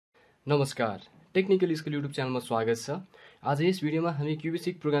नमस्कार, technical school YouTube च्यानलमा स्वागत छ। आज यस भिडियोमा हामी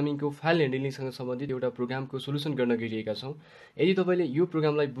क्युबेसिक प्रोग्रामिङको फाइल ह्यान्डलिङसँग सम्बन्धित एउटा प्रोग्रामको सोलुसन गर्न गइरहेका छौँ। यदि तपाईले यो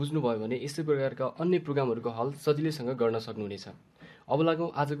प्रोग्रामलाई बुझ्नुभयो भने यस्तै प्रकारका अन्य प्रोग्रामहरूको हल सजिलैसँग गर्न सक्नुहुनेछ। अब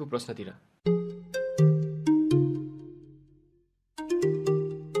लागौँ आजको प्रश्नतिर।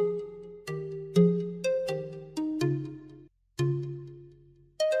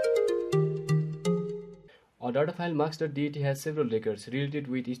 A data file marks.dat has several records related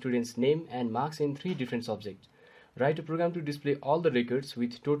with student's name and marks in 3 different subjects. Write a program to display all the records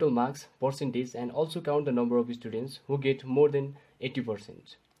with total marks, percentage, and also count the number of students who get more than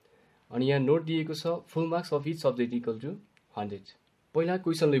 80%. अनि यहाँ note दिएको छ फुल marks of each subject equal to 100। पहिला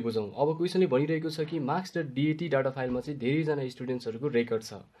क्वेसनले बुझौँ। अब क्वेसनले भनिरहेको छ कि marks.dat data फाइलमा चाहिँ धेरैजना स्टुडेन्ट्सहरूको रेकर्ड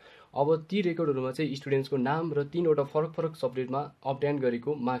छ। अब ती रेकर्डहरूमा चाहिँ स्टुडेन्ट्सको नाम र 3वटा फरक फरक सब्जेक्टमा अपडाउन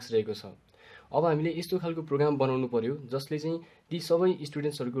गरेको मार्क्स रहेको छ। अब हामीले यस्तो खालको प्रोग्राम बनाउनु पर्यो जसले चाहिँ ती सबै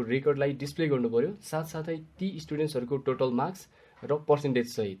स्टुडेन्ट्सहरूको रेकर्डलाई डिस्प्ले गर्नु पर्यो, साथसाथै ती स्टुडेन्ट्सहरूको टोटल मार्क्स र पर्सेन्टेज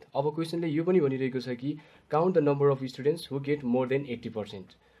सहित। अब क्वेसनले यो पनि भनिरहेको छ कि count the number of students who get more than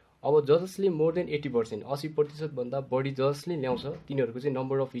 80%। अब जसले मोर देन 80%, 80% भन्दा बढी जसले ल्याउँछ तिनीहरूको चाहिँ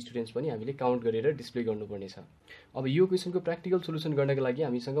नम्बर अफ स्टुडेन्ट्स पनि हामीले काउन्ट गरेर डिस्प्ले गर्नुपर्नेछ। अब यो क्वेसनको प्र्याक्टिकल सोलुसन गर्नका लागि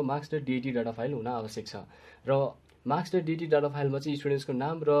हामीसँग marks.dat डाटा फाइल हुन आवश्यक छ र marks.dat डाटा फाइलमा चाहिँ स्टुडेन्ट्सको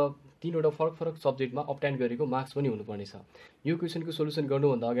नाम र 3वटा फरक फरक सब्जेक्टमा अपडाउन गरेको मार्क्स पनि हुनुपर्नेछ। यो क्वेसनको सोलुसन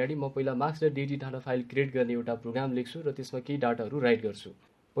गर्नुभन्दा अगाडि म पहिला marks.dat डाटा फाइल क्रिएट गर्ने एउटा प्रोग्राम लेख्छु र त्यसमा केही डाटाहरू राइट गर्छु।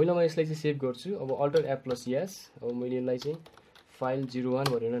 पहिला म यसलाई चाहिँ सेभ गर्छु। अब Alt+F+S, अब मैले यसलाई चाहिँ फाइल 01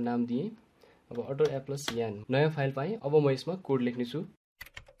 भनेर नाम दिएँ। अब Alt+F+N नयाँ फाइल पाएँ। अब म यसमा कोड लेख्ने छु।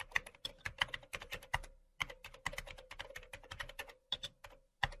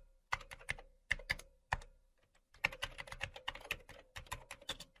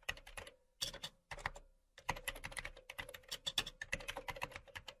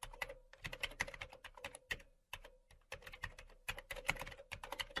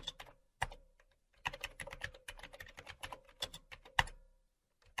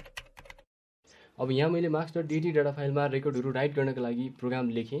 अब यहाँ मैले marks.dat डाटा फाइलमा रेकर्डहरू राइट गर्नका लागि प्रोग्राम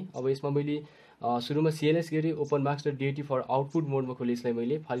लेखेँ। अब यसमा मैले सुरुमा CLS गरेँ, ओपन marks.dat फर आउटपुट मोडमा खोलेँ यसलाई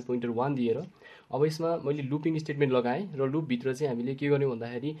मैले फाइल पोइन्टर 1 दिएर। अब यसमा मैले लुपिङ स्टेटमेन्ट लगाएँ र लुपभित्र चाहिँ हामीले के गर्यौँ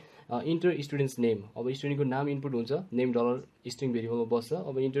भन्दाखेरि इन्टर स्टुडेन्ट्स नेम। अब स्टुडेन्टको नाम इनपुट हुन्छ, नेम डलर स्ट्रिङ भेरिएबलमा बस्छ।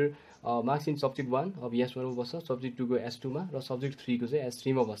 अब इन्टर मार्क्स इन सब्जेक्ट 1, अब S1 मा बस्छ, सब्जेक्ट 2 को S2 मा र सब्जेक्ट 3 को चाहिँ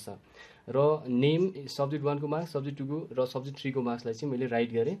S3 मा बस्छ। र नेम सब्जेक्ट 1 को मार्क्स, सब्जेक्ट 2 को र सब्जेक्ट 3 को मार्क्सलाई चाहिँ मैले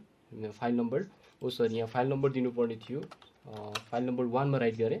राइट गरेँ। फाइल नम्बर यहाँ फाइल नम्बर दिनुपर्ने थियो, फाइल नम्बर 1 मा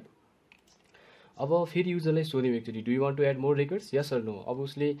राइट गरेँ। अब फेरि युजरलाई सोध्यौँ एकचोटि, do you want to add more records, yes or no. अब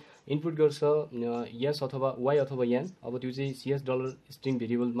उसले इनपुट गर्छ यस अथवा वाइ अथवा यान। अब त्यो चाहिँ CS डलर स्ट्रिङ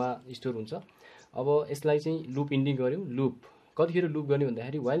भेरिएबलमा स्टोर हुन्छ। अब यसलाई चाहिँ लुप इन्डिङ गऱ्यौँ। लुप कतिखेर लुप गर्ने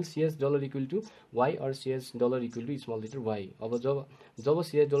भन्दाखेरि while CS dollar equal to why or CS dollar equal to small letter why. अब जब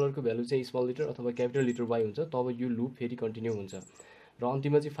CS डलरको भ्यालु चाहिँ स्मल लेटर अथवा क्यापिटल लेटर वाइ हुन्छ तब यो लुप फेरि कन्टिन्यू हुन्छ। र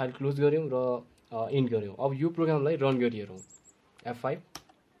अन्तिममा चाहिँ फाइल क्लोज गऱ्यौँ र इन्ड गऱ्यौँ। अब यो प्रोग्रामलाई रन गरिहेरौँ। F5।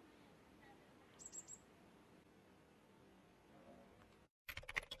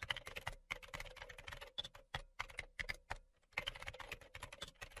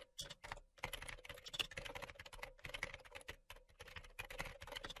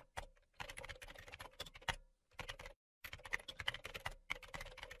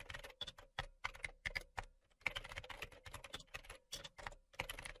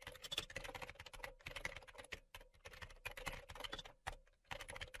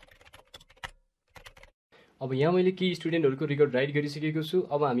 अब यहाँ मैले केही स्टुडेन्टहरूको रेकर्ड राइट गरिसकेको छु।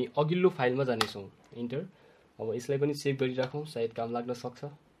 अब हामी अघिल्लो फाइलमा जानेछौँ। इन्टर। अब यसलाई पनि सेभ गरिराखौँ, सायद काम लाग्न सक्छ।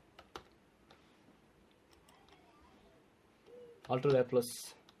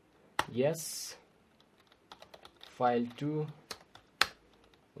 Alt+S file 2।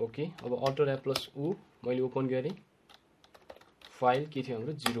 ओके। अब Alt+O मैले ओपन गरेँ। फाइल के थियो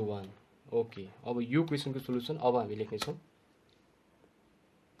हाम्रो 01। ओके। अब यो क्वेसनको सोलुसन अब हामी लेख्नेछौँ।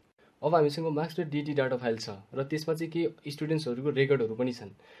 अब हामीसँग marks.dat डाटा फाइल छ र त्यसमा चाहिँ के स्टुडेन्ट्सहरूको रेकर्डहरू पनि छन्।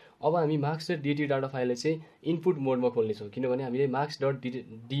 अब हामी marks.dat डाटा फाइललाई चाहिँ इनपुट मोडमा खोल्नेछौँ, किनभने हामीले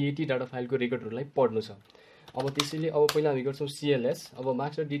marks.dat डाटा फाइलको रेकर्डहरूलाई पढ्नु छ। अब त्यसैले अब पहिला हामी गर्छौँ CLS। अब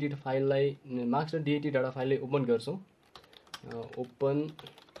marks.dat डाटा फाइललाई ओपन गर्छौँ। ओपन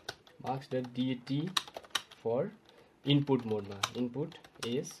marks.dat फर इनपुट मोडमा। Input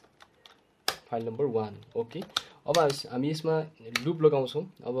is file number 1। Okay. अब हामी यसमा लुप लगाउँछौँ।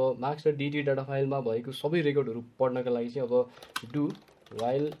 अब marks.dat डाटा फाइलमा भएको सबै रेकर्डहरू पढ्नका लागि चाहिँ अब do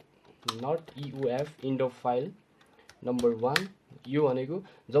while not EOF end of file number 1 यो भनेको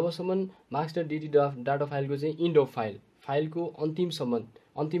जबसम्म marks.dat डाटा फाइलको चाहिँ इन्ड अफ फाइलको अन्तिमसम्म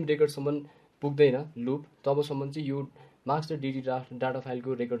अन्तिम रेकर्डसम्म पुग्दैन लुप, तबसम्म चाहिँ यो marks.dat डाटा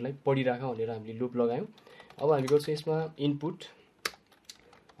फाइलको रेकर्डलाई पढिराख भनेर हामीले लुप लगायौँ। अब हामी गर्छौँ यसमा इनपुट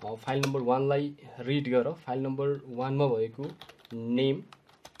फाइल नम्बर 1 लाई रिड गर, फाइल नम्बर 1 मा भएको नेम,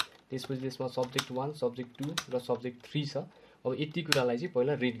 त्यसपछि त्यसमा सब्जेक्ट 1, सब्जेक्ट 2 र सब्जेक्ट 3 छ। अब यति कुरालाई चाहिँ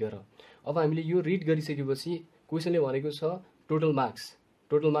पहिला रिड गर। अब हामीले यो रिड गरिसकेपछि क्वेसनले भनेको छ टोटल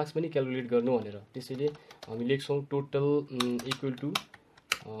मार्क्स पनि क्याल्कुलेट गर्नु भनेर, त्यसैले हामी लेख्छौँ टोटल इक्वल टु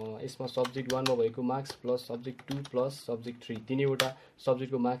यसमा सब्जेक्ट 1 मा भएको marks plus subject 2 plus subject 3, तिनैवटा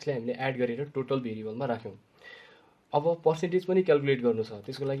सब्जेक्टको मार्क्सलाई हामीले एड गरेर टोटल भेरिएबलमा राख्यौँ। अब पर्सेन्टेज पनि क्याल्कुलेट गर्नु छ,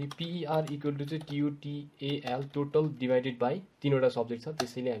 त्यसको लागि PER इक्वल टु चाहिँ TOTAL टोटल डिभाइडेड बाई तीनवटा सब्जेक्ट छ,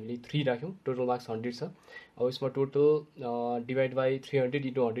 त्यसैले हामीले 3 राख्यौँ। टोटल मार्क्स 100 छ। अब यसमा टोटल डिभाइड बाई 300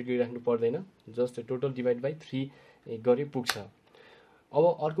 इन्टु 100 गरिराख्नु पर्दैन, जस्ट टोटल डिभाइड बाई 3 गरे पुग्छ। अब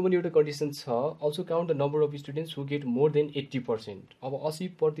अर्को पनि एउटा कन्डिसन छ, also count the number of students who get more than 80%। अब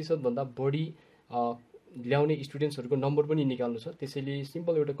 80% भन्दा बढी ल्याउने स्टुडेन्ट्सहरूको नम्बर पनि निकाल्नु छ, त्यसैले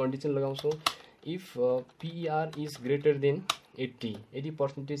सिम्पल एउटा कन्डिसन लगाउँछौँ, if PER is greater than 80, यदि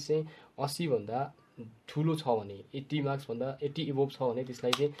पर्सेन्टेज चाहिँ 80 भन्दा ठुलो छ भने, 80 मार्क्स भन्दा 80 एबोभ छ भने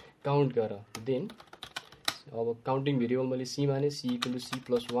त्यसलाई चाहिँ काउन्ट गर। देन अब काउन्टिङ भेरिएबल मैले C माने, C इक्वल टु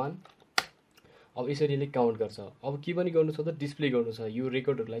C+1। अब यसरी काउन्ट गर्छ। अब के पनि गर्नु छ त, डिस्प्ले गर्नु छ, यो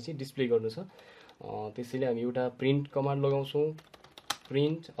रेकर्डहरूलाई चाहिँ डिस्प्ले गर्नु छ, त्यसैले हामी एउटा प्रिन्ट कमान्ड लगाउँछौँ।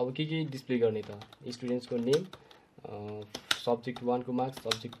 प्रिन्ट अब के डिस्प्ले गर्ने त, स्टुडेन्ट्सको नेम, सब्जेक्ट 1 को मार्क्स,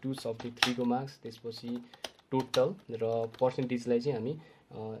 सब्जेक्ट 2, सब्जेक्ट 3 को मार्क्स, त्यसपछि टोटल र पर्सेन्टेजलाई चाहिँ हामी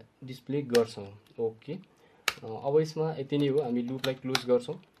डिस्प्ले गर्छौँ। ओके, अब यसमा यति नै हो, हामी लुपलाई क्लोज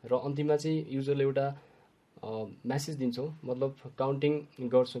गर्छौँ र अन्तिममा चाहिँ युजरले एउटा मेसेज दिन्छौँ, मतलब काउन्टिङ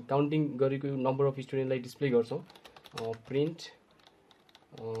गर्छौँ, काउन्टिङ गरेको नम्बर अफ स्टुडेन्टलाई डिस्प्ले गर्छौँ। Print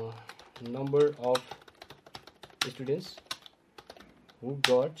number of students who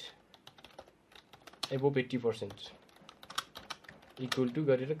got above 80% equal to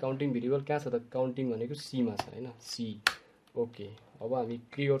गरेर काउन्टिङ भेरिएबल कहाँ छ त, काउन्टिङ भनेको C मा छ हैन, C। ओके, अब हामी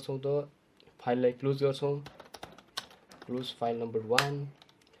के गर्छौँ त, फाइललाई क्लोज गर्छौँ, क्लोज फाइल नम्बर 1।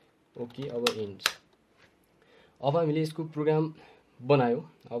 ओके, अब एन्ड। अब हामीले यसको प्रोग्राम बनायौँ।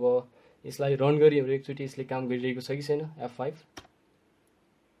 अब यसलाई रन गरी हाम्रो एकचोटि यसले काम गरिरहेको छ कि छैन, F5।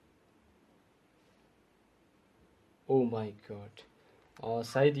 ओ माई गॉड,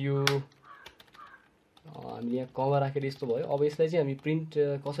 सायद यो हामीले यहाँ कमा राखेर यस्तो भयो। अब यसलाई चाहिँ हामी प्रिन्ट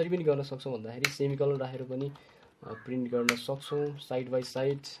कसरी पनि गर्न सक्छौँ भन्दाखेरि सेमिकलन राखेर पनि प्रिन्ट गर्न सक्छौँ साइड बाई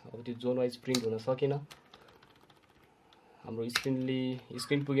साइड। अब त्यो जोन वाइज प्रिन्ट हुन सकेन, हाम्रो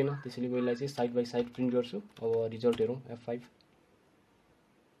स्क्रिन पुगेन, त्यसैले म यसलाई चाहिँ साइड बाई साइड प्रिन्ट गर्छु। अब रिजल्ट हेरौँ, F5।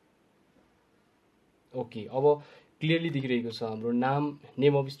 ओके, अब क्लियरली देखिरहेको छ हाम्रो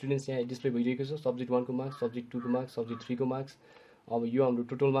नेम अफ स्टुडेन्ट्स यहाँ डिस्प्ले भइरहेको छ, सब्जेक्ट 1 को मार्क्स, सब्जेक्ट 2 को मार्क्स, सब्जेक्ट 3 को मार्क्स। अब यो हाम्रो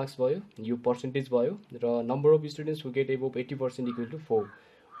टोटल मार्क्स भयो, यो पर्सेन्टेज भयो र number of students who get above 80% equal to 4।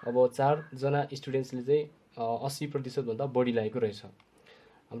 अब 4 जना स्टुडेन्ट्सले चाहिँ 80% भन्दा बढी ल्याएको रहेछ।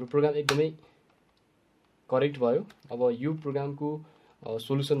 हाम्रो प्रोग्राम एकदमै करेक्ट भयो। अब यो प्रोग्रामको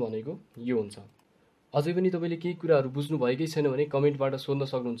सोलुसन भनेको यो हुन्छ। अझै पनि तपाईले केही कुराहरू बुझ्नु भएकै छैन भने कमेन्टबाट सोध्न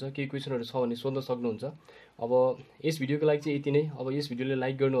सक्नुहुन्छ, केही क्वेशनहरू छ भने सोध्न सक्नुहुन्छ। अब यस भिडियोको लागि चाहिँ यति नै। अब यस भिडियोलाई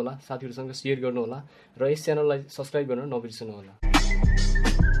लाइक गर्नु होला, साथीहरुसँग शेयर गर्नु होला र यस च्यानललाई सब्स्क्राइब गर्न नबिर्सनु होला।